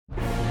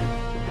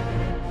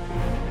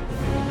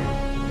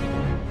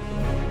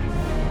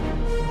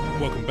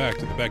Welcome back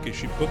to the Back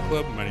Issue Book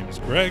Club. My name is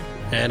Greg.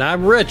 And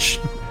I'm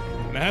Rich.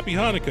 And a happy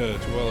Hanukkah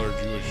to all our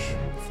Jewish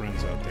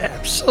friends out there.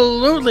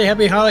 Absolutely.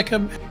 Happy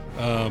Hanukkah.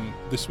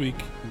 This week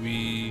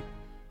we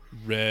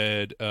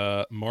read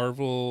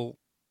Marvel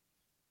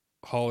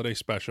Holiday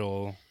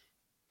Special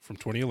from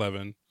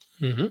 2011,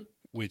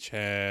 which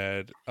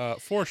had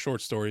 4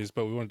 short stories,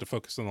 but we wanted to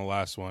focus on the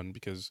last one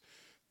because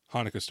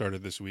Hanukkah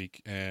started this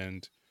week,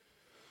 and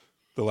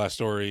the last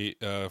story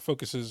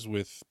focuses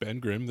with Ben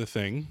Grimm, the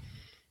Thing,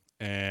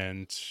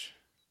 and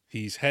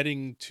he's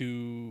heading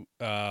to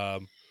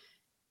a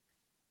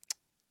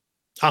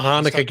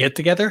Hanukkah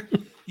get-together?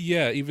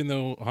 Yeah, even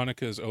though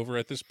Hanukkah is over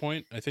at this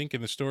point, I think,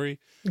 in the story.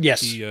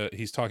 Yes.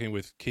 He's talking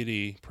with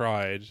Kitty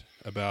Pryde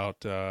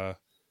about, I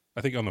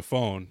think on the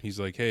phone, he's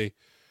like, hey,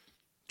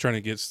 trying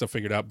to get stuff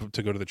figured out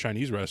to go to the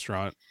Chinese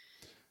restaurant,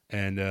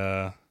 and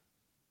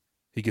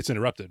he gets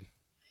interrupted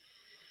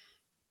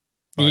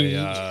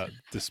by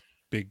this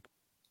big,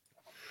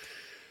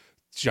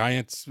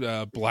 giant,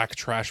 black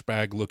trash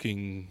bag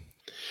looking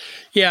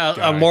guy.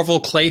 A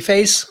Marvel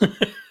Clayface.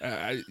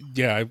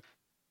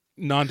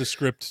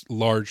 Nondescript,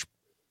 large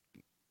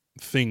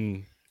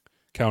thing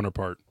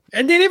counterpart.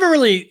 And they never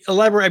really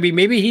elaborate. I mean,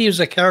 maybe he was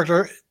a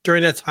character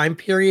during that time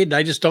period, and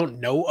I just don't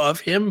know of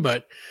him,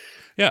 but...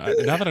 Yeah,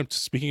 now that I'm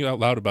speaking out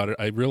loud about it,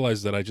 I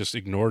realized that I just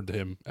ignored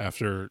him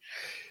after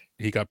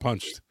he got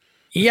punched.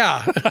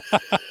 Yeah.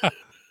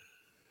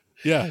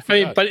 Yeah. I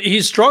mean, but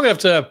he's strong enough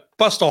to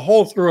bust a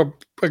hole through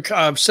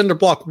a cinder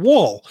block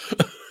wall.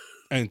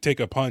 And take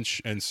a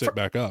punch and sit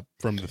back up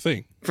from the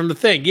thing. From the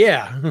thing,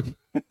 yeah.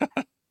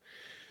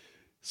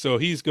 So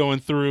he's going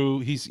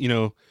through,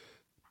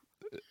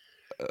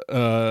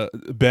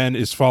 Ben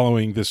is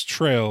following this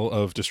trail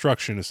of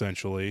destruction,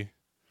 essentially.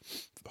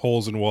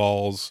 Holes in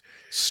walls,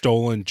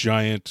 stolen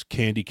giant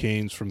candy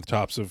canes from the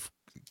tops of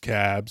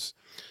cabs.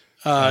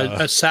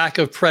 A sack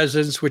of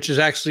presents, which is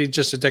actually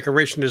just a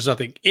decoration. There's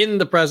nothing in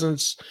the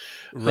presents.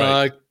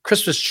 Right.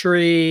 Christmas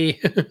tree.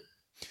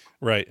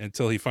 Right,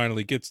 until he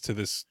finally gets to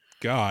this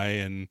guy,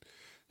 and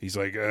he's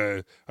like,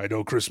 I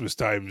know Christmas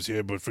time's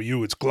here, but for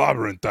you, it's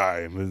clobbering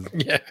time. And,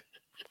 yeah.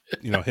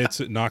 Hits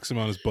it, knocks him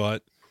on his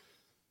butt,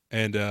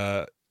 and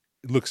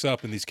looks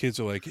up, and these kids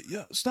are like,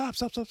 yeah, stop.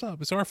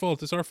 It's our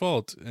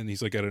fault. And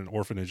he's like at an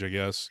orphanage, I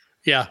guess.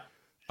 Yeah.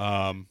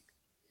 And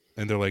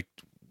they're like,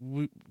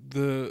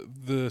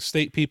 the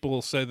state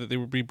people said that they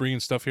would be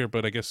bringing stuff here,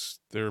 but I guess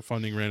their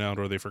funding ran out,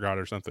 or they forgot,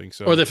 or something.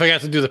 So, or they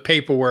forgot to do the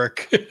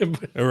paperwork.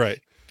 Right.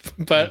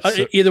 But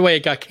either way,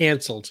 it got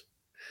canceled.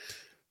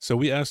 So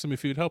we asked him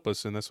if he would help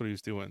us, and that's what he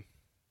was doing.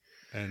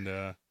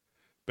 And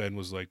Ben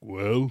was like,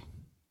 well,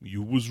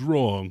 you was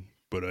wrong,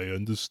 but I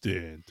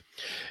understand.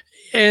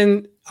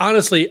 And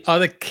honestly, are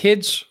the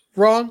kids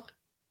wrong?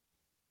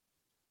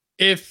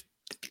 If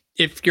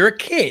you're a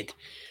kid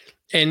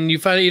and you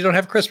find out you don't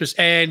have Christmas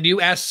and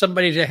you ask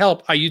somebody to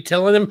help, are you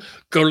telling them,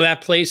 go to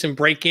that place and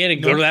break in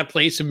and go to that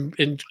place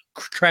and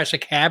crash a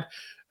cab?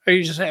 Or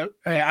you just say,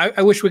 hey,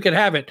 I wish we could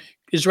have it.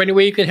 Is there any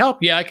way you can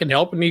help? Yeah, I can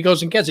help. And he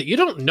goes and gets it. You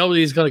don't know that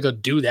he's going to go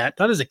do that.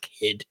 Not as a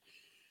kid.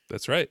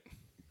 That's right.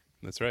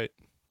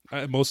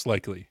 Most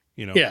likely,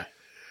 Yeah.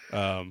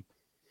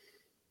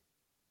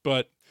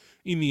 But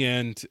in the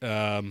end,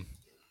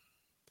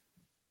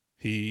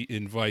 he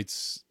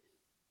invites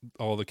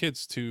all the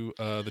kids to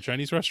the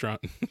Chinese restaurant.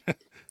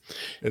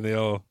 And they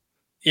all...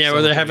 Yeah,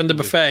 where they're having the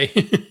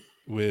buffet.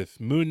 with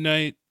Moon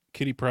Knight,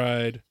 Kitty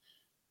Pryde,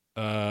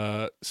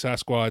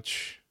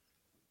 Sasquatch,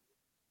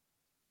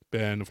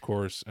 Ben, of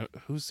course.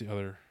 Who's the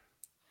other?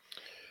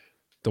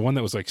 The one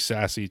that was like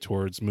sassy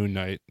towards Moon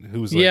Knight.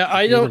 Who was like, yeah,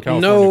 I don't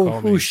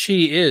know who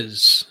she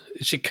is.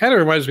 She kind of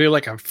reminds me of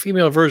like a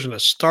female version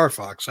of Star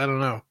Fox. I don't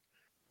know.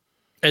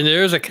 And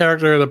there's a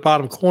character in the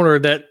bottom corner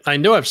that I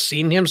know I've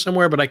seen him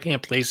somewhere, but I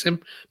can't place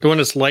him. The one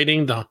that's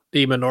lighting the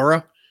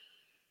menorah.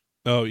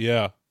 Oh,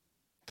 yeah.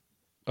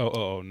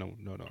 Oh, no.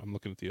 I'm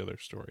looking at the other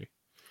story.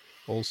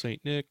 Old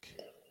Saint Nick.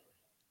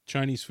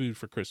 Chinese food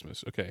for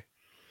Christmas. Okay.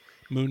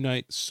 Moon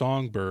Knight,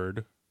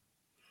 Songbird.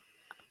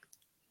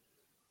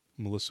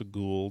 Melissa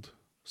Gould.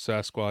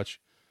 Sasquatch.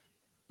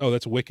 Oh,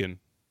 that's Wiccan.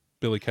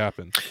 Billy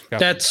Capon.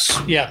 That's,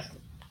 yeah.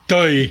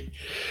 Die.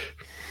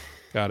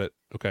 Got it.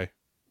 Okay.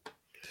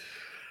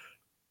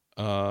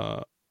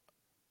 And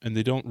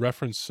they don't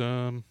reference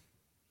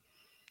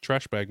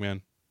Trash Bag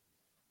Man.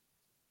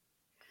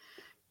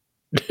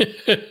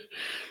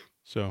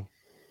 So,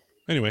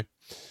 anyway,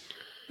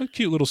 a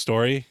cute little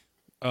story.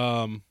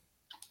 The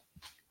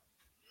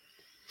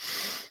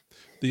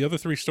other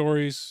 3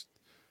 stories,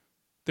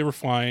 they were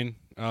fine.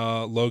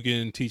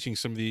 Logan teaching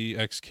some of the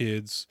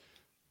ex-kids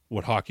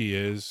what hockey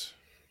is.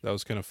 That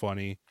was kind of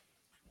funny.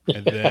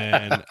 And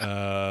then,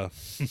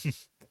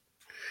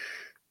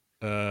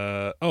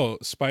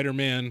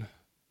 Spider-Man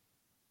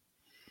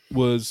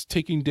was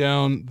taking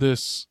down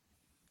this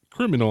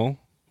criminal,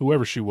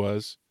 whoever she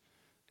was,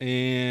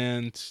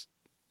 and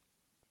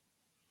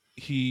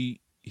he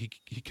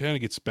kind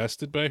of gets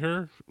bested by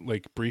her,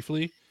 like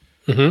briefly,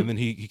 and then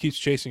he keeps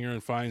chasing her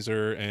and finds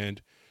her,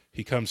 and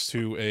he comes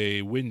to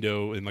a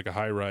window in like a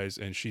high rise,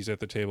 and she's at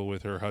the table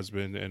with her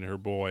husband and her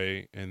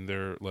boy, and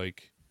they're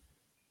like,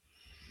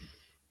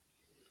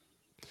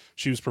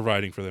 she was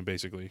providing for them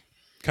basically,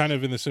 kind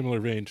of in the similar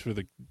vein to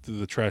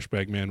the trash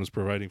bag man was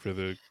providing for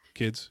the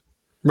kids.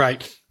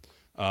 Right.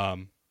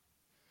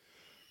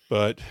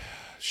 But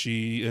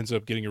she ends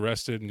up getting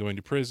arrested and going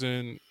to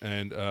prison.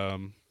 And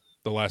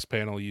the last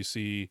panel, you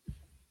see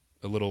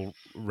a little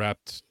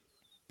wrapped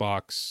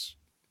box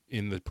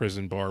in the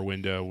prison bar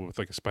window with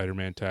like a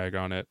Spider-Man tag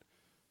on it.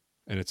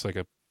 And it's like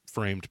a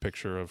framed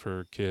picture of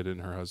her kid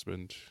and her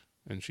husband.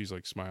 And she's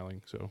like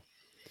smiling. So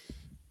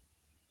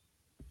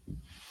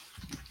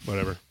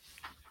whatever.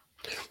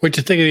 What'd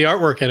you think of the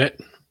artwork in it?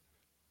 It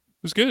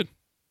was good.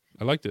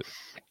 I liked it.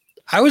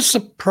 I was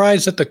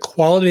surprised at the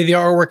quality of the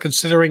artwork,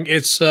 considering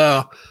it's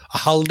a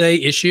holiday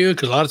issue,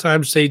 because a lot of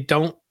times they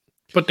don't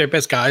put their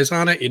best guys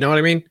on it. You know what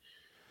I mean?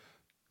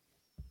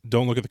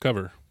 Don't look at the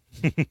cover.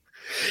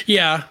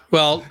 Yeah.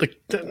 Well,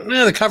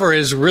 the cover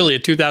is really a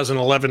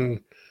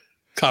 2011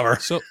 cover.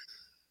 So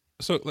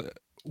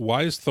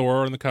why is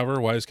Thor on the cover?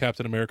 Why is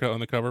Captain America on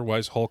the cover? Why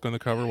is Hulk on the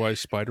cover? Why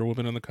is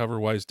Spider-Woman on the cover?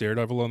 Why is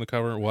Daredevil on the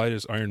cover? Why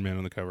is Iron Man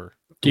on the cover?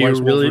 Why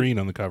is Wolverine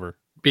on the cover?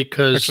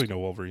 Because actually, no,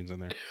 Wolverine's in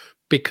there.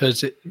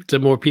 Because the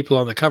more people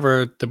on the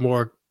cover, the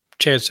more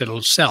chance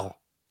it'll sell.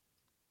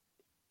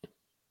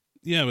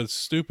 Yeah, but it's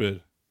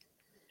stupid.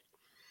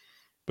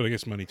 But I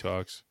guess money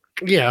talks.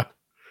 Yeah.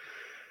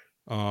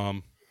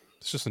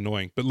 It's just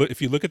annoying. But look,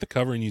 if you look at the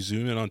cover and you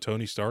zoom in on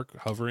Tony Stark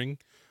hovering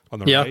on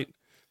the right,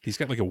 he's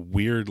got like a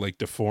weird, like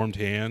deformed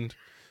hand,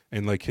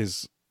 and like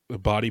his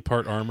body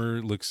part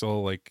armor looks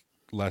all like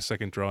last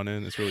second drawn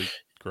in. It's really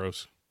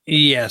gross.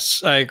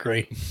 Yes, I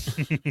agree.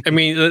 I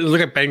mean,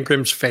 look at Ben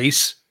Grimm's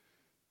face.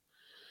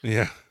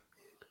 Yeah.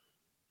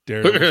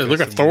 Look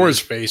at Thor's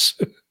face.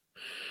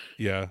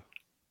 Yeah.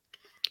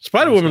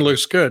 Spider-Woman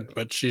looks good,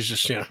 but she's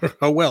just,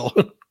 oh well.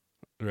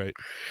 Right.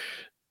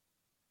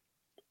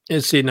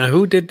 Let's see. Now,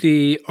 who did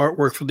the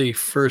artwork for the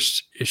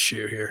first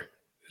issue here?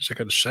 Is it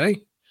going to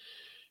say?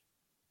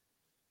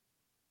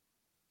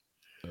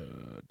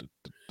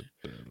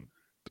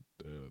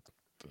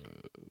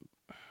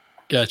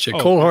 Gotcha.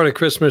 Cold-Hearted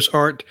Christmas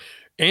art.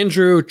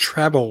 Andrew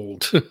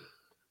Trabold.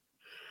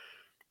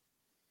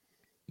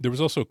 There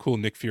was also a cool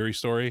Nick Fury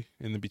story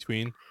in the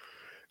between.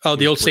 Oh,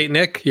 the old Saint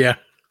Nick? Yeah.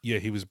 Yeah,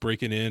 he was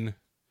breaking in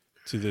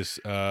to this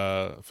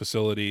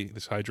facility,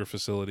 this Hydra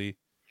facility,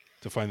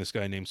 to find this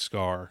guy named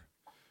Scar.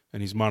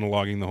 And he's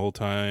monologuing the whole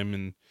time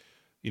and,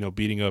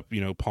 beating up,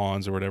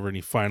 pawns or whatever. And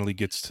he finally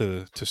gets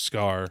to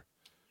Scar.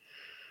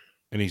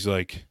 And he's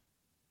like,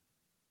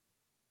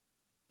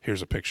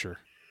 here's a picture.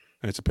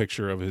 And it's a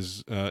picture of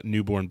his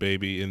newborn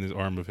baby in the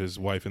arm of his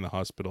wife in the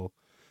hospital.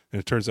 And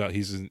it turns out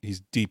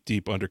he's deep,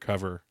 deep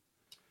undercover,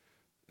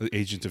 the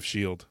agent of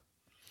S.H.I.E.L.D.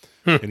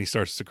 And he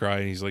starts to cry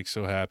and he's like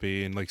so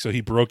happy. And like, so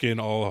he broke in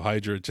all of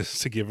Hydra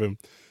just to give him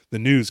the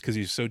news because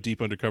he's so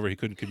deep undercover he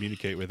couldn't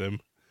communicate with him.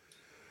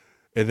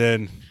 And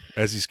then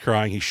as he's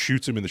crying, he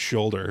shoots him in the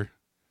shoulder.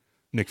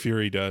 Nick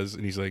Fury does.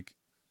 And he's like,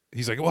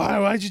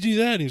 why'd you do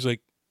that? And he's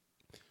like,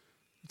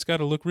 it's got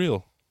to look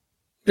real.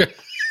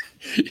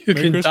 You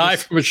can die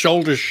from a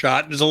shoulder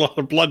shot. There's a lot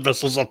of blood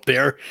vessels up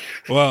there.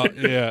 Well,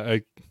 yeah,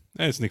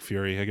 it's Nick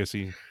Fury. I guess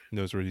he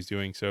knows what he's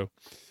doing. So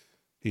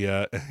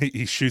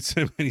he shoots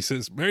him and he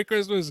says, "Merry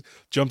Christmas,"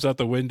 jumps out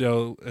the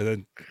window and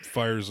then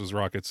fires his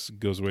rockets,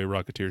 goes away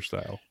Rocketeer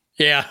style.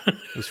 Yeah.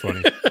 It was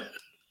funny.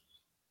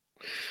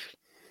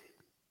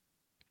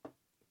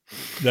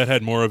 That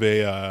had more of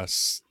a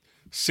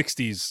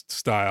 60s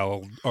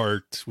style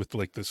art with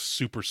like the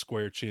super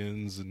square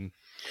chins, and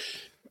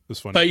it was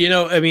funny.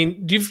 But I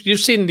mean, you've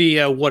seen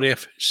the What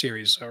If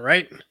series, all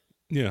right?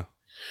 Yeah.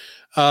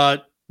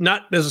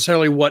 Not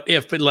necessarily What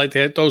If, but like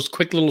those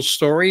quick little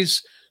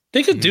stories.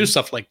 They could do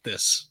stuff like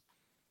this.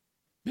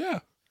 Yeah.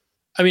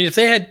 I mean, if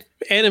they had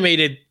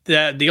animated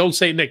the old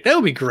Saint Nick, that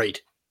would be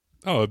great.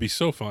 Oh, it'd be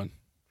so fun.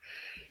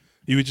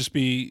 You would just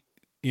be,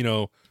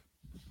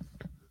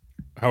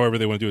 however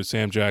they want to do it,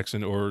 Sam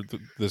Jackson or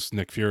this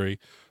Nick Fury,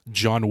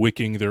 John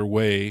Wicking their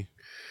way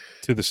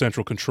to the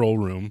central control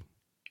room.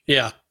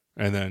 Yeah.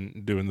 And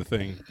then doing the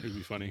thing. It would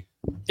be funny.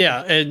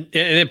 Yeah. And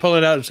then pull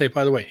it out and say,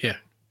 by the way, yeah,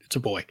 it's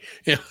a boy.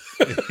 Yeah.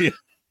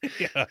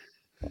 Yeah.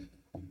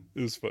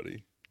 It was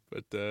funny.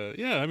 But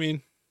yeah, I mean,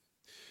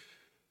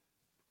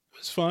 it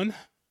was fun.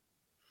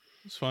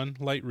 It was fun.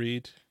 Light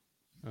read.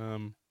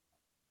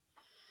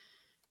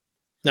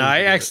 Now,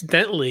 I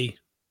accidentally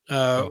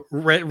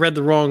read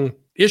the wrong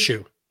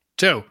issue,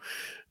 too.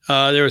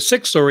 There were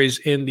 6 stories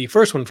in the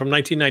first one from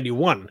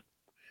 1991.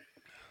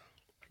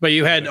 But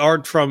you had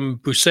art from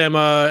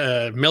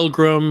Buscema,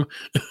 Milgram.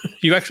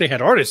 You actually had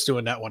artists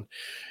doing that one.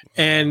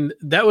 And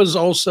that was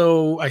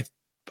also, I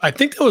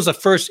think that was the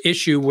first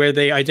issue where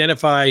they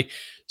identify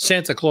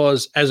Santa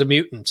Claus as a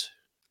mutant.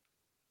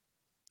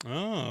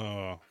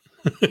 Oh.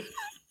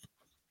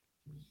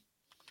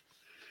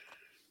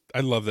 I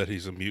love that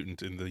he's a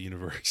mutant in the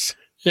universe.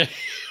 Yeah.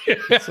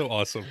 It's so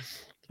awesome.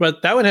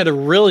 But that one had a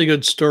really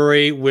good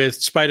story with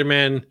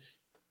Spider-Man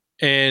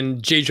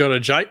and J. Jonah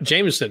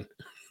Jameson.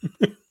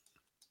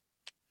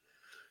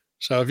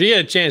 So if you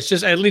get a chance,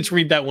 just at least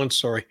read that one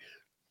story.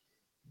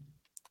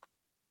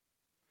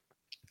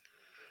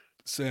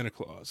 Santa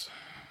Claus.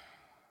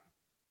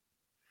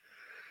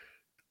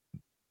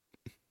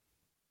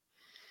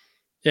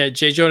 Yeah,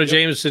 J. Jonah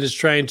Jameson is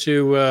trying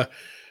to,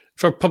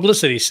 for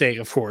publicity's sake,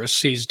 of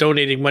course, he's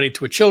donating money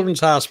to a children's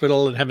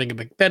hospital and having a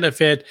big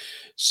benefit.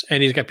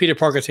 And he's got Peter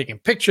Parker taking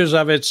pictures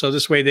of it. So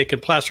this way they can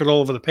plaster it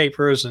all over the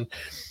papers and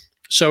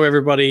show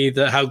everybody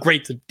how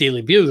great the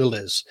Daily Bugle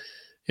is.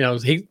 You know,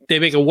 they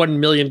make a $1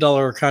 million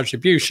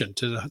contribution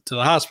to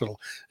the hospital.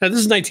 Now, this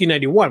is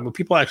 1991 when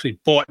people actually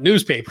bought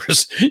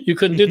newspapers. You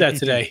couldn't do that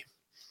today.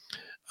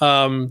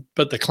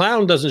 But the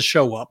clown doesn't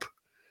show up.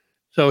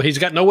 So he's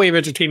got no way of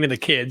entertaining the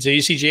kids. And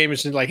you see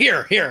Jameson like,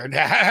 here,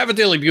 have a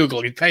Daily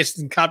Bugle. He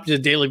passes copies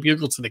of Daily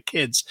Bugle to the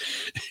kids.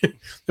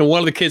 And one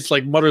of the kids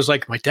like mutters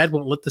like, my dad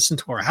won't let this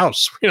into our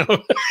house. You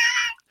know?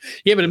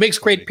 Yeah, but it makes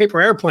great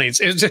paper airplanes.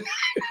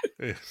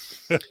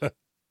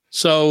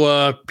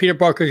 So Peter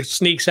Parker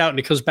sneaks out and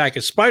he comes back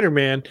as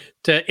Spider-Man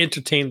to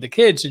entertain the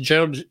kids. And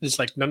Joe is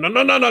like, no.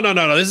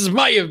 This is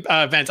my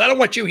event. I don't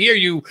want you here.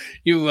 You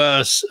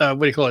what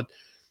do you call it?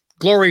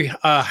 Glory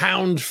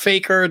hound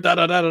faker.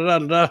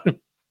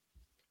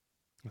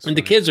 And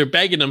the kids are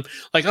begging him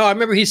like, oh, I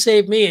remember he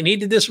saved me and he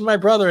did this for my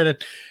brother. And then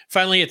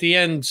finally at the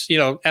end, you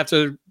know,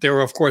 after there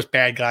were, of course,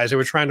 bad guys, they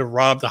were trying to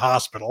rob the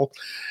hospital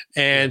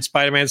and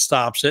Spider-Man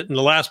stops it. And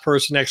the last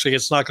person actually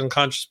gets knocked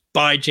unconscious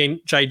by J.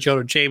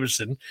 Jonah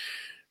Jameson.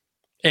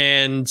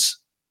 And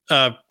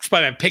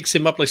Spider-Man picks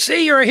him up like,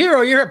 see, you're a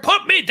hero. You're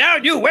put me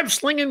down, you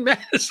web-slinging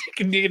mess. You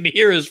can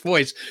hear his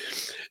voice.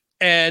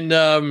 And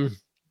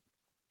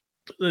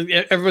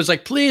everyone's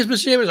like, please,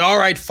 Mr. Jameson. All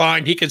right,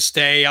 fine. He can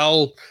stay.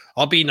 I'll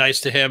be nice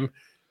to him.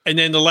 And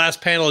then the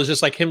last panel is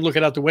just like him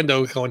looking out the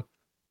window going,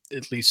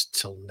 at least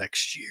till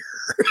next year.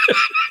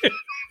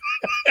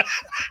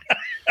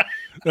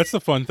 That's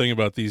the fun thing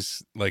about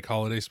these like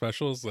holiday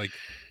specials. Like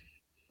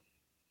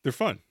they're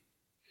fun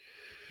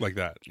like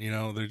that. You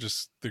know,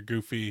 they're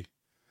goofy.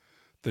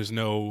 There's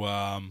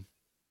no,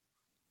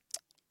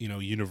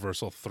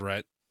 universal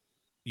threat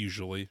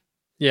usually.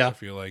 Yeah. I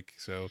feel like,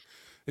 so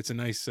it's a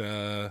nice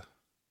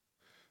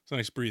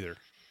breather.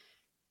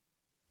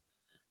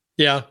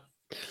 Yeah.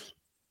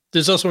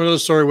 There's also another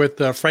story with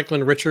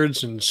Franklin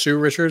Richards and Sue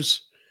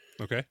Richards.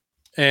 Okay.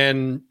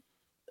 And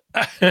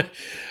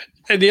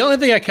the only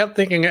thing I kept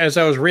thinking as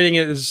I was reading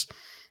it is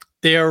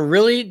they are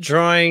really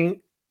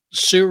drawing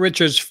Sue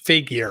Richards'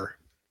 figure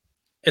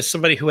as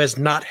somebody who has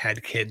not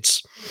had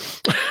kids.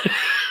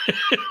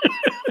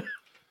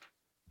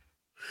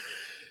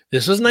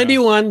 This was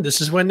 91. Yeah.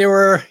 This is when they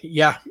were,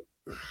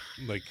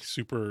 like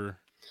super.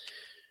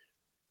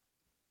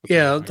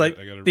 Yeah, like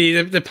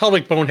the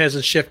pelvic bone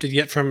hasn't shifted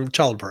yet from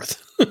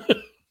childbirth.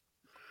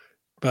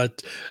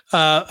 But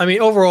I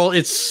mean, overall,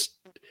 it's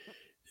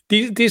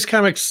these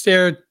comics.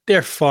 They're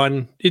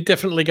fun. You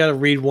definitely got to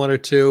read one or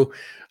two.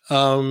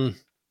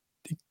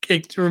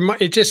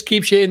 It just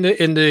keeps you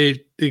in the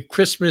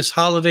Christmas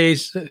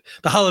holidays,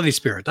 the holiday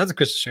spirit, not the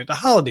Christmas spirit, the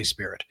holiday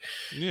spirit.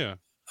 Yeah.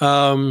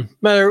 I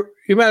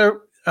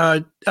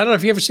don't know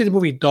if you ever seen the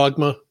movie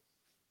Dogma.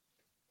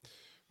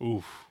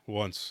 Ooh,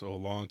 once a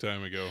long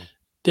time ago.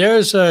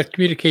 There's a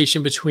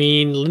communication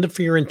between Linda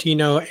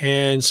Fiorentino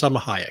and Salma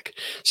Hayek.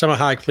 Salma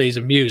Hayek plays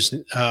a muse,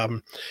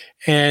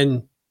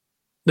 and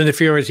Linda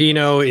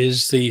Fiorentino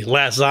is the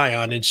last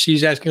Zion, and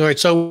she's asking, all right,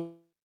 so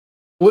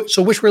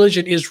which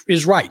religion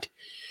is right?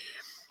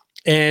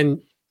 And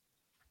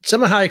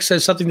Salma Hayek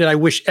says something that I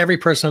wish every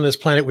person on this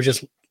planet would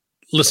just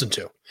listen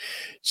to.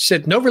 She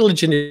said, no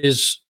religion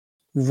is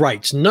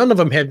right. None of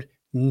them have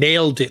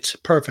nailed it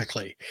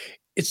perfectly.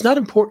 It's not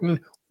important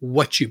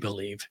what you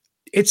believe.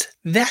 It's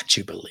that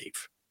you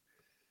believe.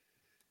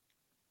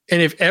 And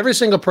if every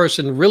single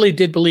person really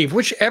did believe,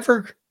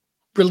 whichever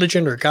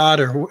religion or God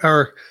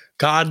or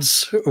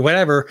gods or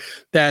whatever,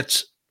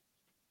 that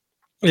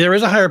there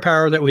is a higher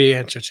power that we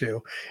answer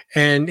to.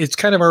 And it's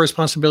kind of our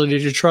responsibility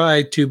to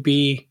try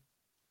to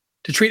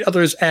treat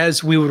others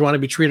as we would want to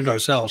be treated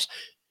ourselves.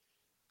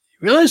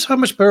 You realize how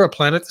much better a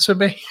planet this would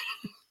be?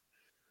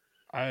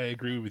 I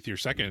agree with your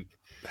second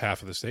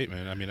half of the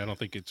statement. I mean, I don't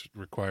think it's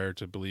required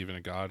to believe in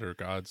a god or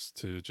gods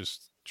to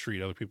just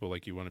treat other people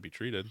like you want to be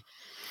treated.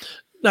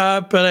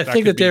 But I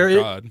think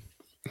that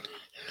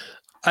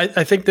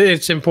I think that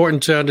it's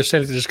important to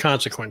understand that there's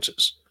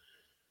consequences.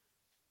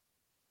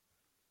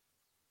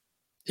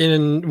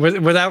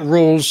 Without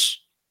rules,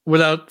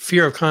 without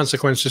fear of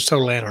consequences,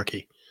 total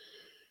anarchy.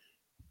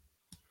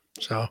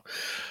 So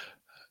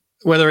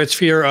whether it's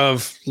fear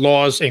of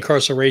laws,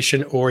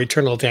 incarceration, or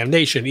eternal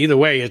damnation, either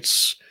way,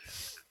 it's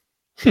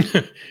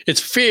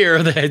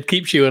fear that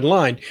keeps you in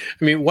line.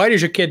 I mean, why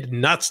does your kid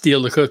not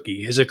steal the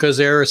cookie? Is it because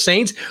they're a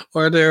saint,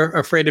 or they're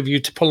afraid of you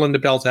to pulling the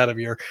belt out of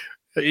you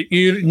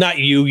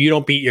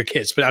don't beat your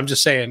kids, but I'm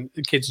just saying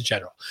kids in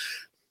general.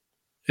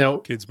 You know,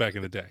 kids back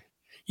in the day.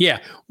 Yeah.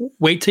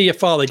 Wait till your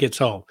father gets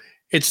home.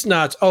 It's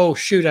not, oh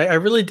shoot, I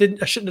really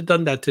didn't, I shouldn't have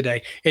done that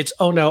today. It's,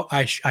 oh no,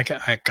 I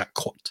got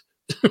caught.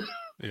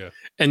 Yeah.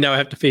 And now I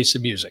have to face the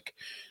music.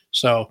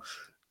 So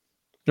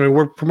I mean,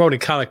 we're promoting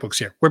comic books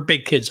here. We're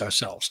big kids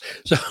ourselves.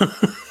 So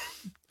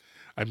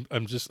I'm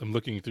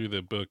looking through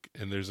the book,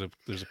 and there's a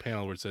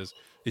panel where it says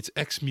it's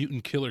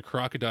Ex-Mutant Killer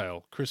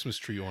Crocodile Christmas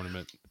tree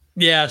ornament.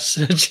 yes,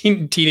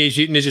 Teenage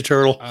Mutant Ninja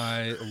Turtle.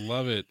 I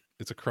love it.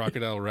 It's a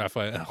crocodile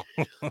Raphael.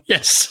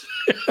 Yes.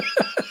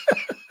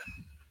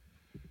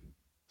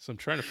 So I'm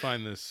trying to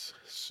find this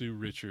Sue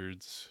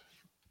Richards.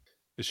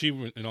 Is she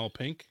in all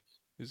pink?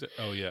 Is it?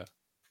 Oh yeah.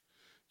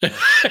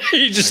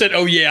 You just said,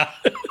 "Oh yeah."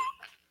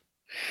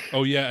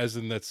 Oh yeah, as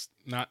in that's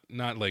not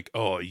like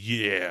oh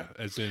yeah,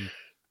 as in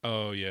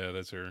oh yeah,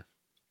 that's her.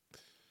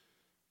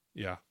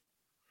 Yeah,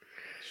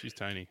 she's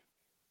tiny.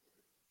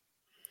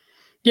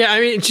 Yeah,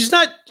 I mean, she's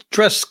not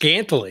dressed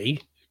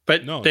scantily,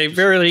 but No, they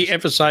really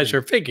emphasize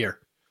her figure.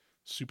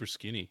 Super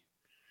skinny.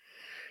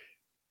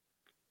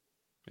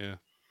 Yeah.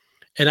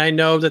 And I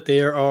know that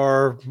there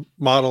are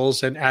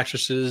models and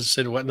actresses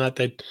and whatnot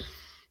that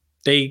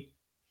they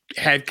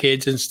have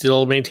kids and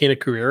still maintain a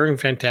career, and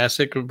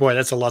fantastic. Boy,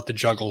 that's a lot to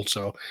juggle.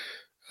 So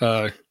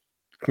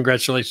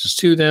congratulations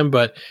to them.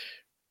 But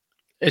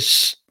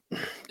it's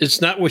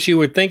not what you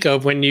would think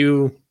of when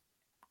you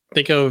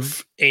think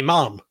of a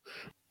mom.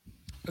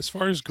 As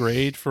far as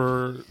grade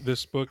for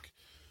this book,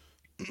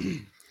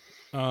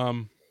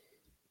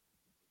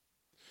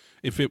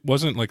 if it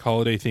wasn't like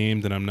holiday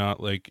themed and I'm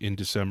not like in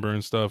December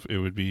and stuff, it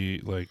would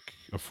be like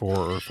a 4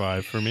 or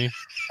 5 for me.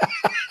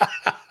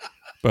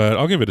 But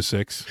I'll give it a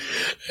 6.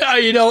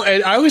 You know,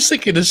 and I was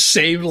thinking the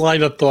same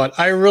line of thought.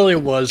 I really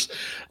was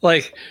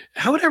like,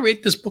 how would I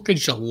rate this book in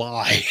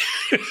July?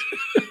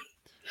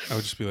 I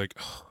would just be like,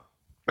 oh.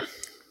 Okay.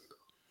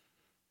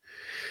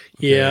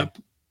 Yeah.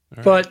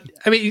 But right.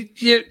 I mean,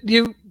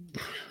 you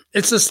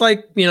it's just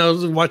like, you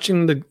know,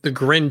 watching the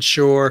Grinch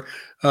or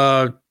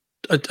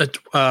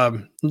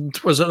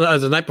was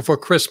the Night Before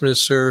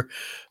Christmas or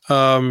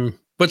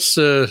what's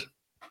the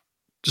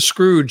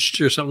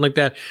Scrooge or something like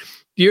that.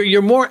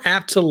 You're more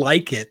apt to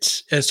like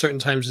it at certain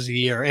times of the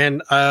year,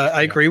 and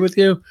I agree with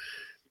you.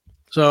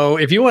 So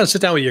if you want to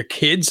sit down with your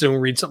kids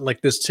and read something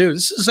like this too,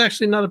 this is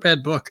actually not a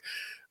bad book.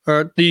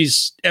 Or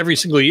these every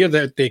single year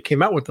that they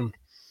came out with them.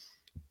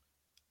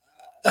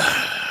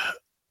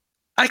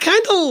 I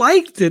kind of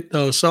liked it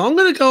though, so I'm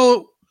going to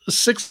go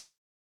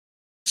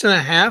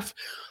 6.5.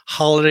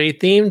 Holiday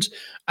themed.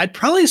 I'd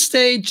probably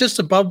stay just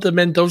above the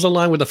Mendoza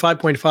line with a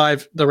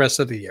 5.5 the rest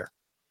of the year.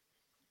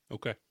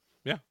 Okay.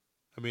 Yeah.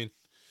 I mean,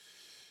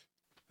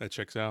 that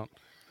checks out.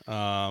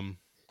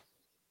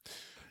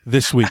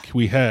 This week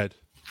we had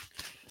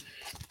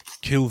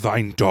Kill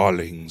Thine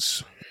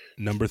Darlings,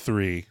 number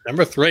 3.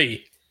 Number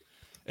 3.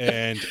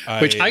 And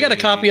which I got a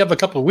copy of a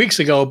couple of weeks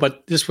ago,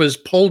 but this was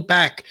pulled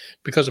back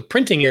because of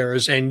printing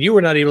errors, and you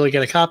were not able to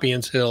get a copy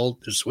until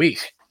this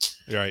week.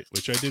 Right,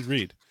 which I did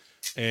read.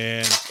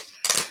 And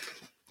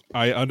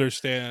I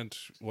understand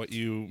what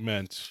you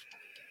meant.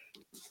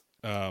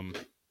 I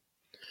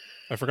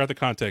forgot the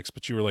context,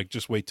 but you were like,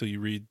 just wait till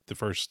you read the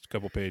first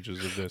couple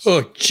pages of this.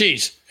 Oh,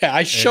 jeez. Yeah,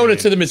 I showed it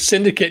to them at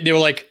Syndicate, and they were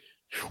like,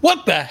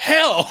 what the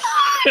hell?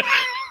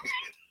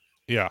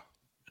 Yeah.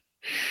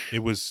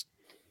 It was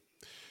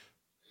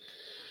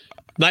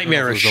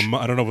nightmarish.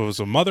 I don't know if it was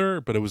a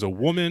mother, but it was a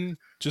woman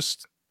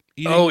just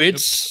eating. Oh,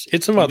 it's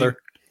a mother.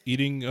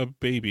 Eating a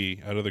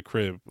baby out of the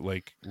crib,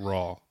 like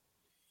raw.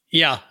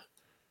 Yeah.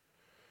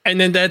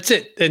 And then that's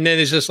it. And then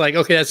it's just like,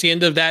 okay, that's the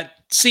end of that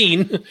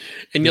scene.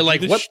 And you're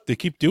like, what? They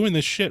keep doing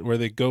this shit where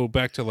they go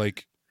back to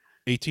like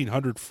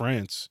 1800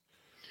 France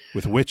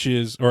with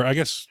witches, or I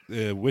guess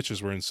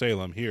witches were in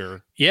Salem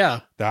here.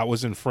 Yeah. That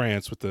was in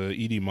France with the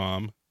Edie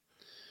mom.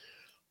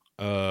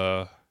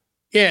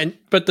 Yeah,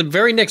 but the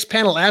very next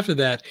panel after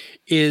that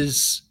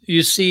is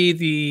you see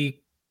the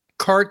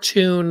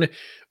cartoon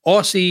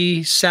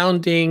Aussie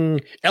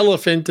sounding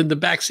elephant in the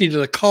backseat of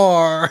the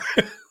car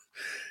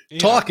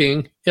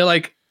talking. You're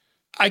like,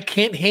 I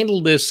can't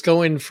handle this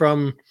going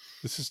from.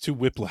 This is too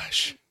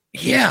whiplash.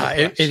 Yeah,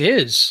 it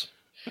is.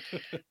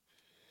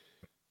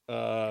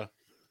 That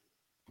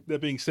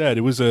being said,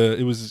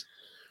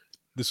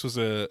 this was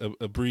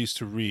a breeze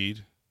to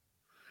read.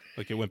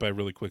 Like it went by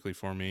really quickly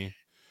for me.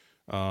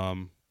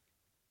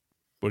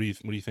 What do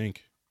you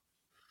think?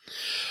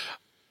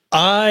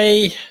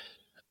 I'm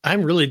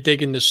really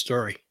digging this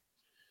story.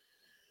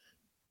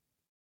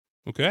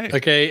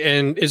 Okay,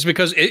 and it's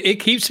because it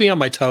keeps me on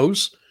my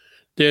toes.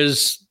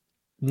 There's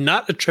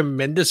not a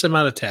tremendous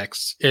amount of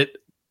text. It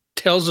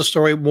tells the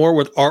story more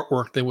with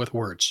artwork than with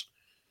words.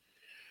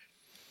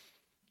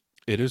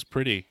 It is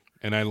pretty,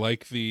 and I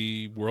like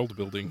the world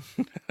building.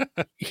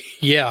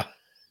 Yeah.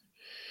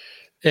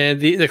 And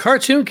the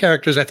cartoon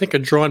characters, I think, are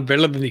drawn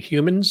better than the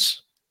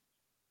humans.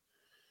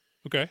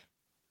 Okay.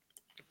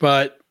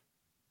 But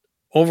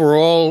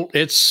overall,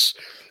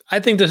 I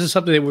think this is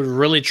something that would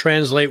really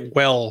translate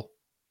well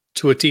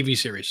to a TV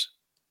series.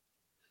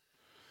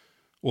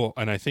 Well,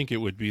 and I think it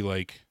would be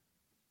like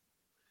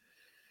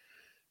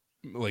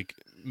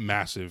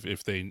massive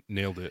if they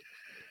nailed it.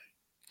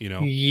 You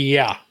know?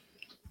 Yeah.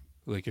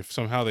 Like if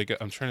somehow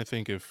I'm trying to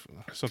think of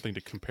something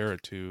to compare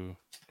it to.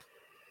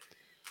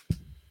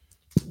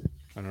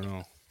 I don't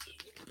know.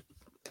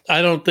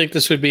 I don't think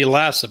this would be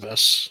Last of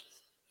Us.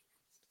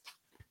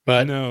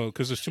 But no,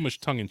 because there's too much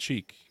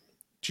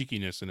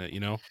cheekiness in it,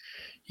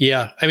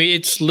 yeah, I mean,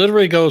 it's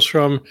literally goes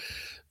from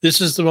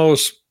this is the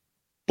most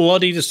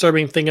bloody,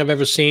 disturbing thing I've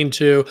ever seen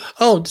to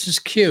this is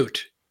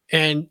cute,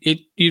 and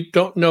you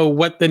don't know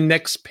what the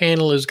next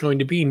panel is going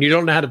to be, and you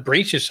don't know how to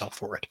brace yourself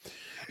for it.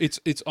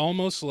 It's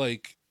almost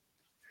like,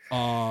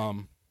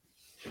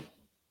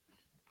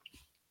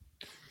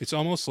 it's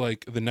almost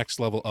like the next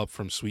level up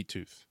from Sweet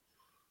Tooth.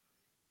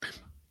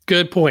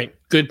 Good point.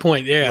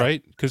 Yeah,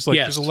 right. Because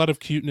there's a lot of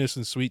cuteness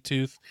in Sweet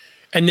Tooth.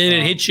 And then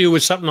it hits you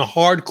with something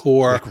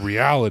hardcore, like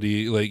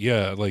reality,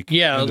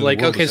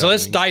 okay, so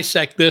let's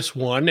dissect this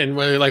one, and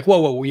we're like,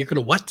 whoa, you're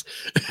gonna what?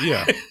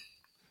 Yeah,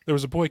 there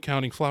was a boy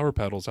counting flower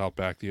petals out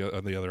back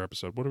on the other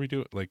episode. What are we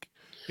doing?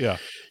 Yeah.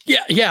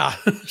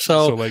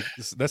 So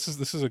this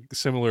is a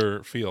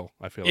similar feel.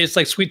 I feel it's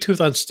like Sweet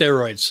Tooth on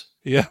steroids.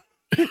 Yeah.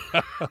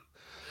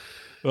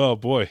 Oh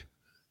boy,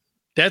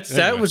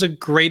 that was a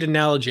great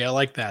analogy. I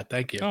like that.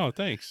 Thank you. Oh,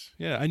 thanks.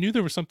 Yeah, I knew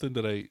there was something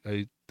that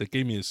that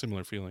gave me a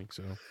similar feeling.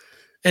 So.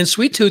 And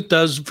Sweet Tooth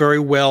does very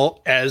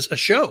well as a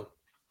show.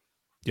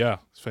 Yeah,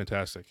 it's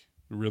fantastic.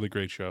 Really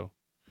great show.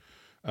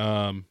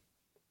 What'd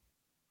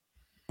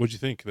you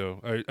think,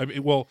 though? I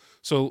mean, well,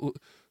 so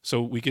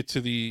we get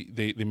to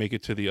they make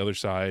it to the other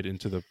side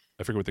into the,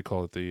 I forget what they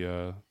call it, the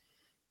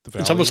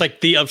valley. It's almost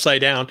like the upside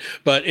down,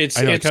 but I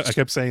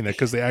kept saying that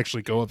because they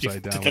actually go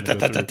upside down.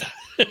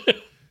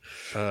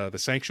 The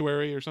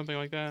sanctuary or something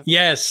like that.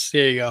 Yes,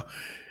 there you go.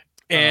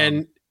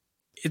 And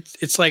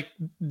it's like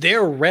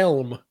their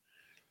realm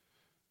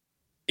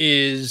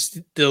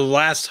is the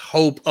last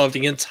hope of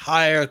the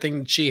entire thing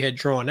that she had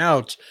drawn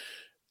out.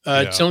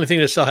 It's the only thing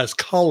that still has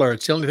color.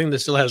 It's the only thing that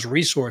still has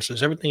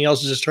resources. Everything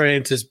else is just turning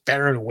into this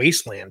barren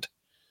wasteland.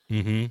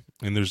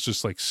 Mm-hmm. And there's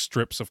just like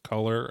strips of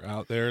color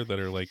out there that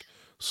are like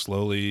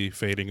slowly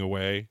fading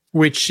away.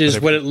 Which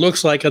is what it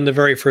looks like on the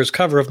very first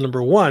cover of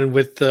 #1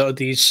 with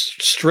these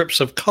strips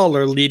of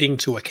color leading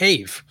to a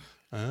cave.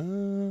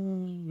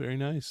 Oh, very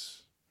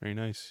nice. Very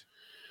nice.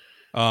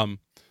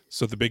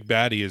 So the big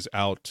baddie is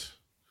out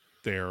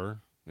there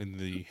in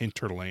the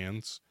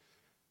hinterlands,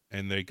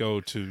 and they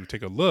go to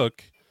take a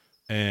look,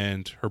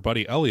 and her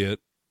buddy Elliot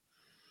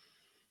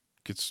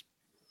gets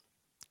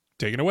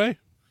taken away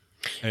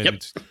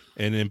and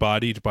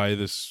embodied by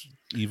this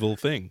evil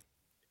thing.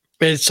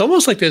 It's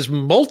almost like there's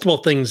multiple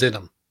things in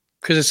them,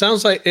 because it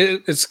sounds like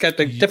it's got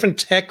the different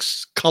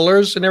text,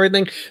 colors, and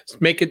everything.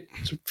 Make it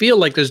feel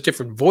like there's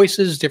different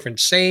voices,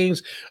 different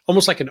sayings,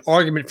 almost like an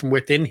argument from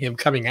within him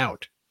coming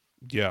out.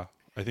 Yeah.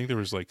 I think there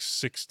was like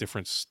 6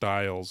 different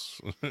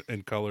styles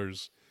and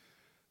colors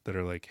that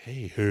are like,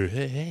 hey,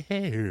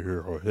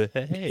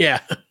 yeah,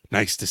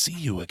 nice to see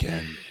you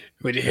again.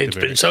 It's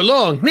been so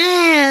long.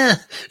 Yeah.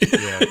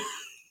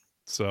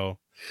 So,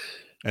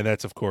 and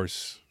that's of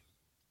course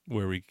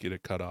where we get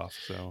it cut off.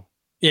 So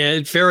yeah,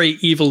 it's very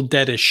Evil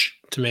Dead-ish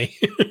to me.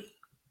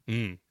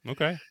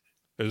 Okay,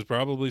 there's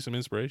probably some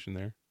inspiration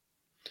there.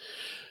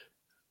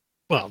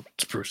 Well,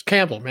 it's Bruce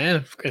Campbell,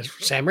 man.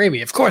 It's Sam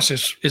Raimi. Of course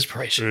there's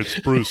inspiration. It's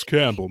Bruce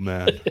Campbell,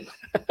 man.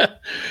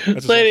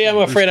 Lady, I'm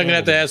afraid I'm going to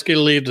have to ask you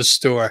to leave the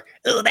store.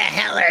 Who the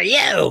hell are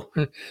you?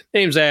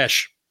 Name's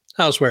Ash.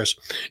 Housewares.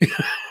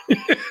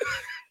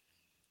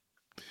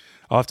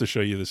 I'll have to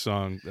show you the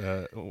song.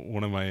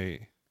 One of my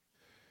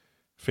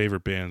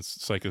favorite bands,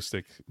 Psycho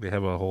Stick, they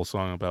have a whole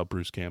song about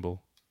Bruce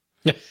Campbell.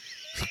 Did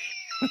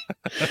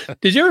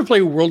you ever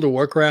play World of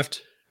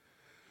Warcraft?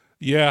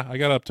 Yeah, I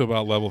got up to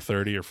about level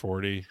 30 or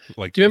 40.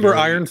 Like, do you remember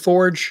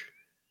Ironforge?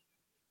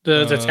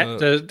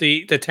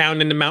 The town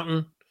in the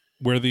mountain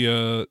where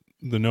the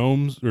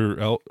gnomes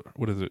or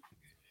what is it?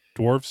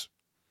 Dwarves?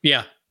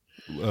 Yeah.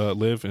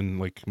 Live in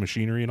like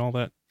machinery and all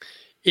that.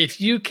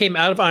 If you came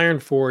out of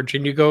Ironforge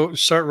and you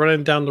start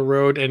running down the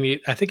road, and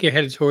I think you're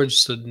headed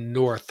towards the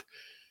north.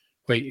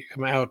 Wait, you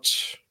come out,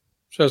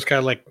 so it's kind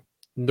of like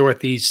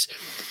northeast.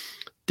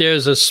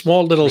 There's a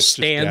small little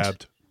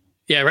stand.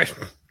 Yeah, right.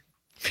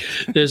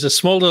 There's a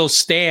small little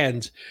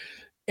stand,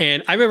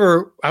 and I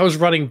remember I was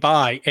running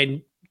by,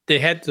 and they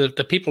had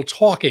the people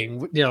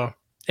talking,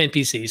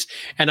 NPCs,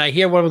 and I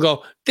hear one of them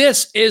go,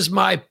 "This is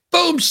my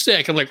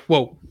boomstick." I'm like,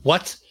 "Whoa,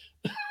 what?"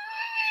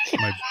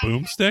 My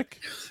boomstick?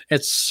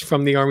 It's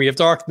from the Army of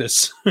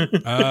Darkness.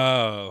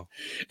 Oh.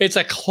 It's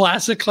a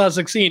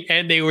classic scene,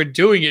 and they were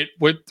doing it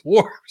with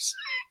dwarves.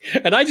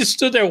 And I just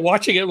stood there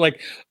watching it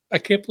like, I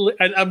can't believe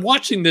I'm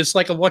watching this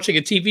like I'm watching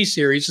a TV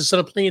series instead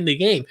of playing the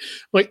game.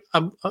 Like,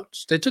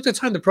 they took the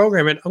time to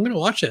program it. I'm going to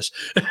watch this.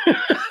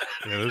 Yeah,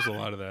 there's a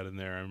lot of that in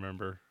there, I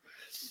remember.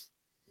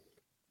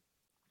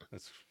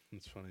 That's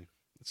funny.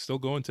 It's still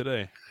going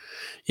today.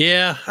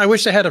 Yeah, I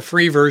wish they had a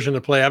free version to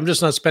play. I'm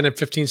just not spending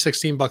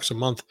 $15-16 a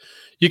month.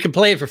 You can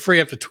play it for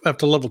free up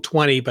to level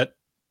 20, but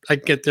I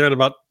can get there in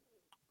about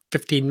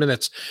 15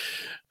 minutes.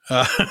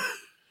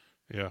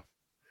 Yeah.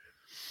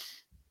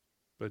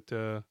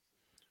 But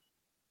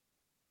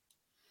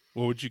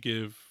what would you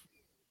give?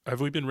 Have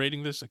we been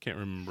rating this? I can't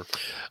remember.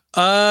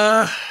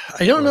 I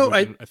don't know.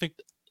 I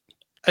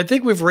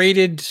think we've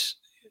rated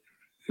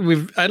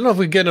I don't know if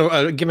we get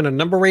given a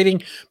number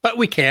rating, but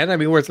we can. I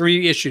mean, we're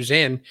 3 issues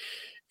in,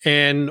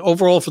 and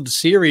overall for the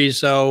series,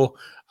 so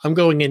I'm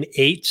going in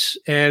 8,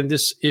 and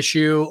this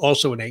issue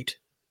also an 8.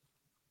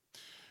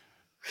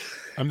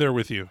 I'm there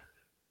with you.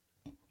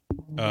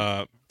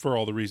 For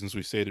all the reasons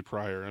we stated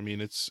prior. I mean,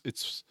 it's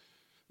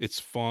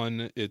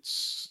fun.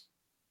 It's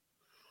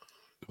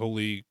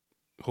holy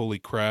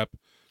crap.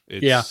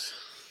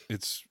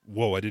 It's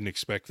whoa, I didn't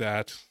expect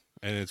that.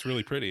 And it's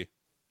really pretty.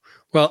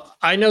 Well,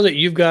 I know that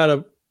you've got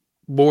a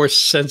more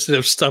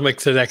sensitive stomach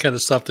to that kind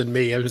of stuff than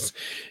me. I'm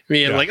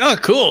like, oh,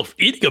 cool,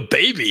 eating a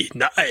baby,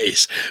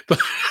 nice. But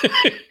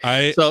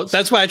so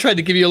that's why I tried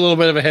to give you a little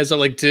bit of a heads up,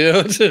 like,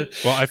 dude.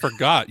 Well, I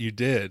forgot you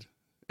did,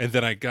 and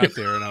then I got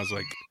there, and I was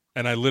like,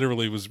 and I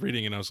literally was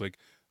reading, and I was like,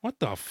 what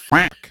the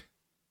fuck?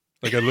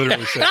 Like I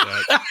literally said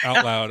that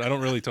out loud. I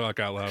don't really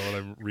talk out loud when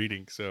I'm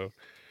reading, so,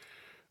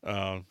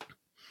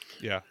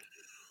 yeah.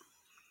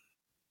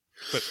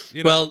 But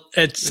well,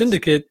 at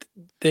Syndicate,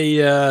 they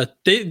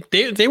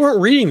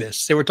weren't reading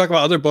this. They were talking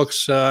about other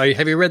books.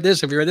 Have you read this?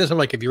 Have you read this? I'm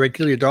like, have you read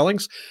Kill Your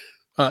Darlings?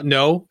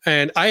 No.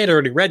 And I had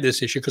already read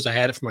this issue because I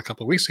had it from a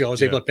couple of weeks ago. I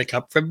was able to pick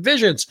up from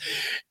Visions,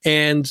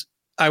 and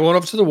I went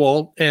over to the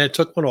wall and I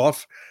took one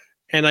off,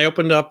 and I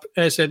opened up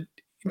and I said,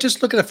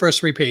 just look at the first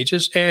 3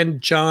 pages. And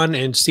John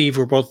and Steve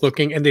were both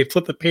looking, and they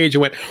flipped the page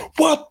and went,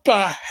 what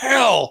the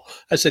hell?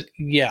 I said,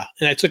 yeah.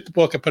 And I took the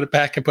book and put it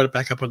back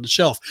up on the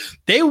shelf.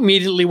 They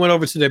immediately went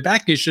over to their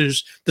back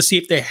issues to see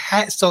if they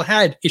still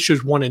had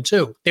issues 1 and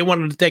 2. They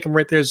wanted to take them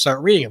right there and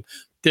start reading them.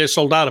 They're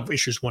sold out of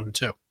issues 1 and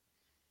 2.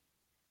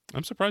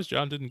 I'm surprised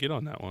John didn't get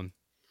on that one.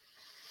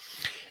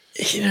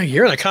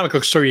 You're in a comic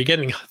book store. You're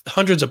getting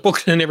hundreds of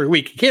books in every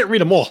week. You can't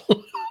read them all.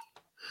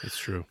 That's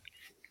true.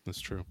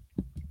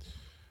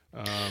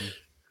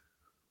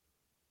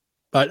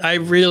 But I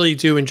really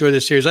do enjoy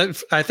this series.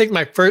 I think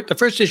the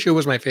first issue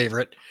was my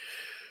favorite.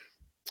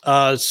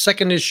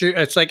 Second issue,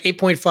 it's like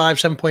 8.5,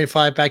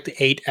 7.5, back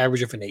to 8,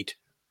 average of an 8.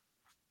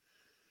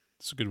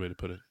 That's a good way to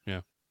put it.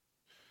 Yeah.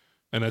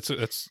 And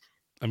that's,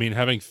 I mean,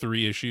 having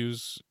 3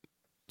 issues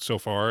so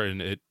far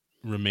and it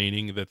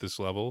remaining at this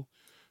level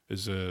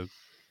is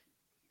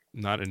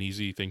not an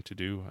easy thing to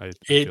do. I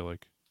feel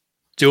like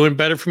doing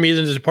better for me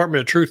than the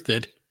Department of Truth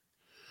did.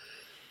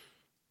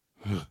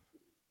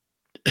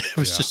 It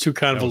was just too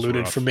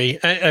convoluted for me.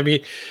 I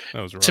mean,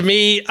 to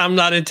me, I'm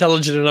not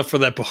intelligent enough for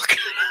that book.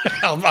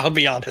 I'll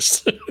be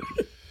honest.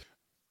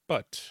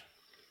 But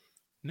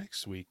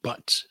next week,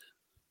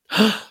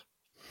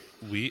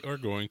 we are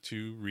going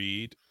to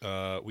read.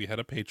 We had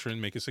a patron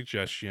make a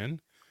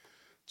suggestion,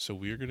 so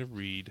we are going to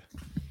read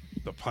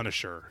The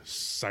Punisher: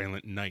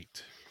 Silent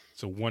Night.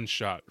 It's a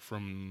one-shot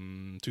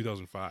from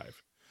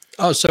 2005.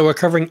 Oh, so we're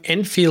covering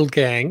Enfield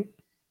Gang,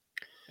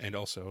 and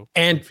also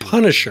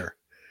Punisher.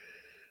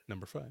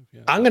 Number 5.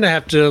 Yeah. I'm gonna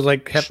have to have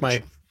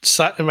my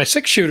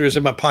 6-shooters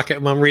in my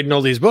pocket when I'm reading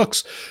all these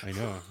books. I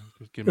know.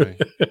 Get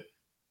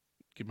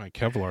my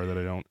Kevlar that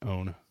I don't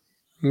own.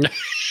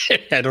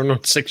 I don't own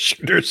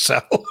 6-shooters, so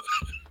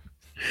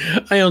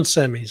I own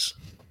semis.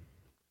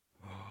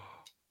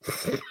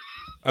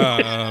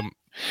 But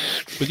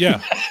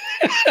yeah,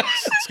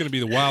 it's gonna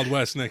be the Wild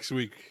West next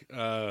week.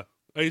 I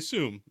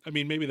assume. I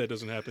mean, maybe that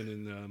doesn't happen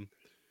in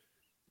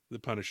the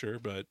Punisher,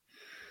 but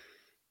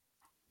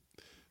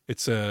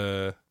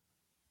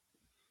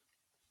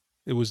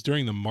it was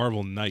during the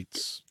Marvel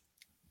Knights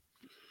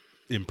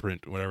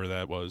imprint, whatever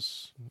that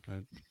was.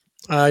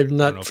 I'm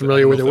not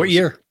familiar with it. What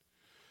year?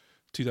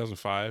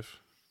 2005.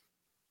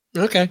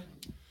 Okay.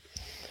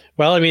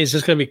 Well, I mean, is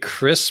this going to be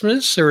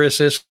Christmas or is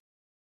this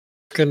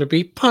going to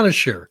be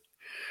Punisher?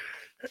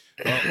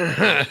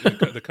 Well,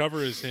 the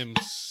cover is him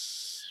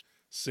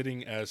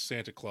sitting as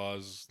Santa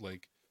Claus,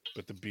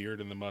 but the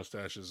beard and the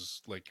mustache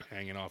is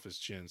hanging off his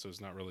chin, so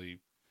it's not really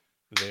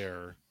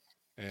there.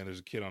 And there's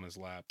a kid on his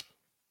lap.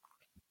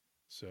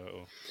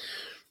 So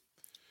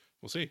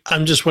we'll see.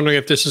 I'm just wondering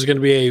if this is going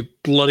to be a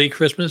bloody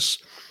Christmas.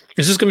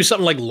 Is this going to be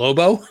something like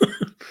Lobo?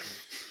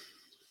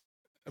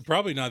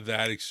 Probably not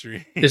that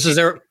extreme. This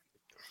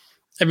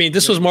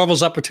was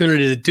Marvel's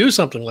opportunity to do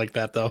something like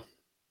that, though.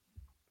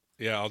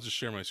 Yeah, I'll just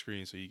share my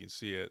screen so you can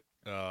see it.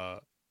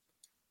 The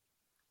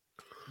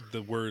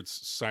words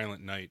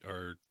 "Silent Night"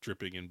 are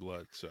dripping in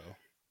blood. So,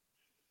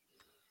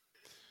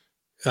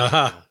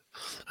 I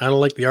don't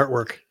like the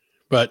artwork,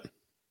 but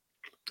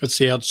let's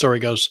see how the story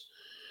goes.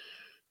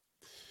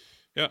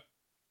 Yeah.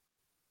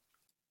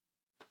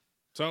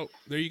 So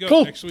there you go.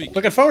 Cool. Next week,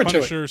 looking forward to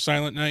it. Punisher,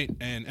 Silent Night,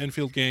 and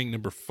Enfield Gang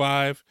number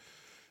 5.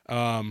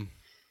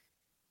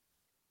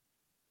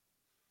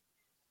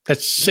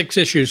 That's 6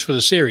 issues for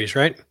the series,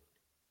 right?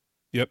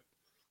 Yep.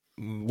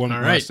 One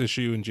last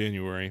issue in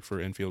January for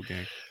Enfield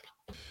Gang.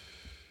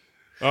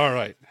 All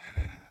right.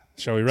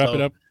 Shall we wrap it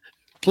up?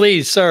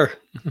 Please, sir.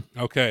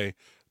 Okay.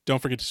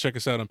 Don't forget to check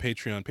us out on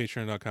Patreon,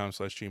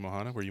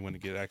 patreon.com/GMohana, where you want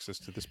to get access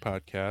to this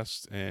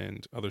podcast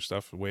and other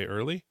stuff way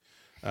early.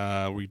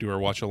 We do our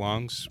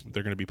watch-alongs.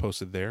 They're going to be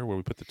posted there where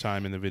we put the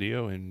time in the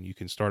video, and you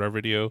can start our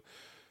video.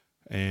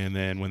 And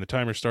then when the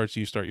timer starts,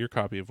 you start your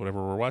copy of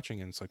whatever we're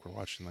watching, and it's like we're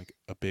watching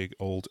a big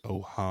old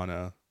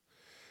Ohana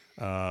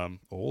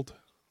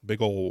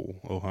Big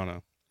old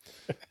Ohana.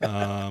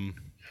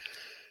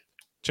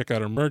 Check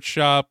out our merch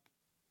shop.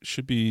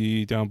 Should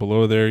be down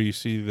below there. You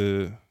see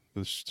the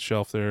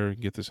shelf there.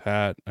 Get this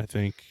hat, I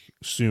think,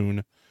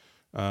 soon.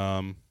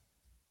 We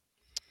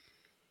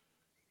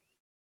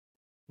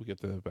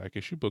get the Back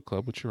Issue Book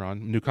Club, which you're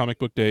on. New Comic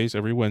Book Days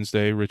every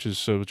Wednesday. Rich is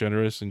so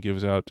generous and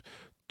gives out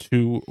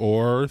 2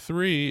 or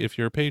 3, if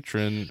you're a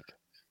patron,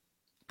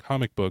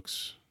 comic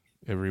books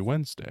every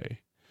Wednesday.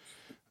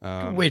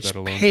 Which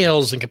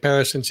pales in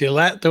comparison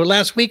to the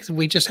last week that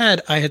we just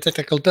had. I had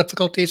technical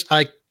difficulties.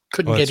 I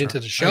couldn't get into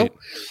the show. Right.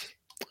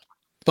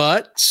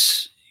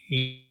 But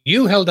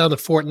you held down the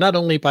fort not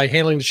only by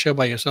handling the show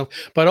by yourself,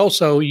 but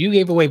also you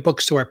gave away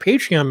books to our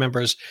Patreon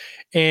members.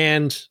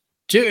 And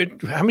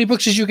dude, how many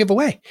books did you give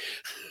away?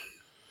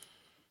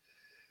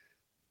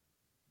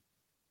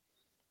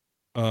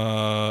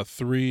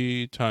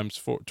 3 times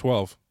 4,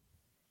 12.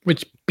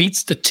 Which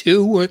beats the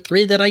 2 or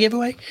 3 that I gave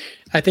away.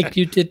 I think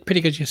you did pretty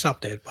good yourself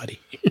there,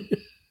 buddy.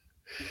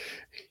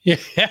 Yeah.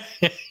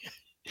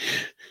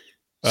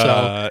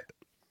 So,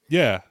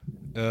 yeah.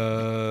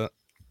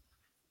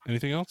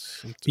 Anything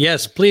else?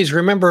 Yes, please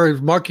remember,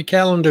 mark your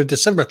calendar,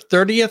 December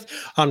 30th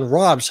on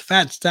Rob's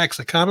Fat Stacks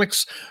of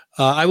Comics.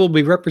 I will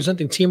be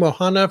representing Team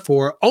Ohana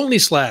for Only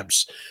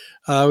Slabs.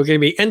 We're going to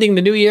be ending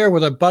the new year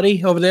with a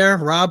buddy over there,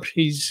 Rob.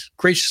 He's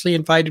graciously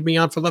invited me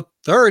on for the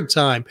 3rd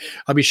time.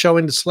 I'll be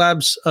showing the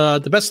slabs,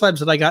 the best slabs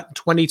that I got in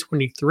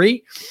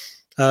 2023.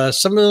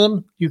 Some of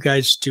them you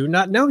guys do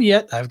not know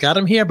yet. I've got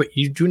them here, but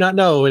you do not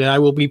know, and I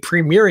will be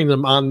premiering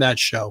them on that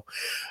show.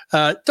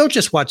 Don't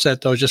just watch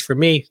that, though, just for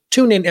me.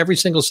 Tune in every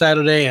single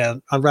Saturday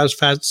on Rob's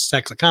Fat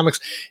Stacks of Comics.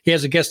 He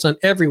has a guest on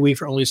every week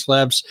for Only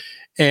Slabs.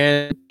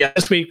 And yeah,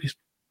 this week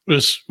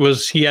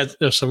was he had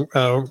some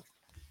a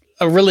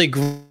really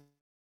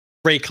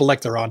great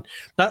collector on.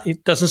 He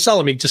doesn't sell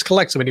them, he just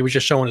collects them, and he was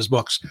just showing his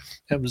books.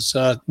 It was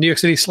New York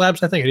City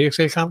Slabs, I think, or New York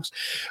City Comics.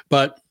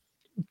 But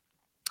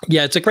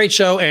yeah, it's a great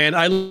show, and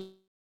I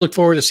look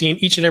forward to seeing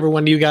each and every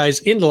one of you guys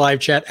in the live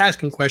chat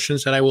asking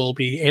questions, and I will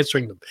be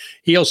answering them.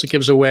 He also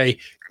gives away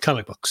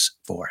comic books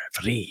for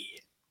free.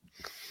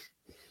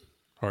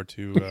 Hard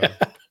to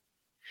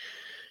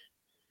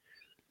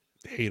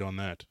hate on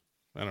that.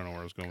 I don't know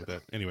where I was going with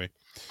that. Anyway,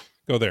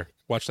 go there.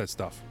 Watch that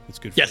stuff. It's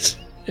good for yes.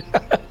 you.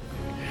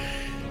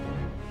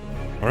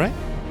 All right?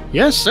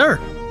 Yes, sir.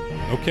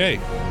 Okay.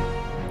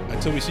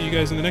 Until we see you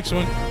guys in the next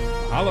one,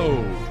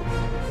 hello.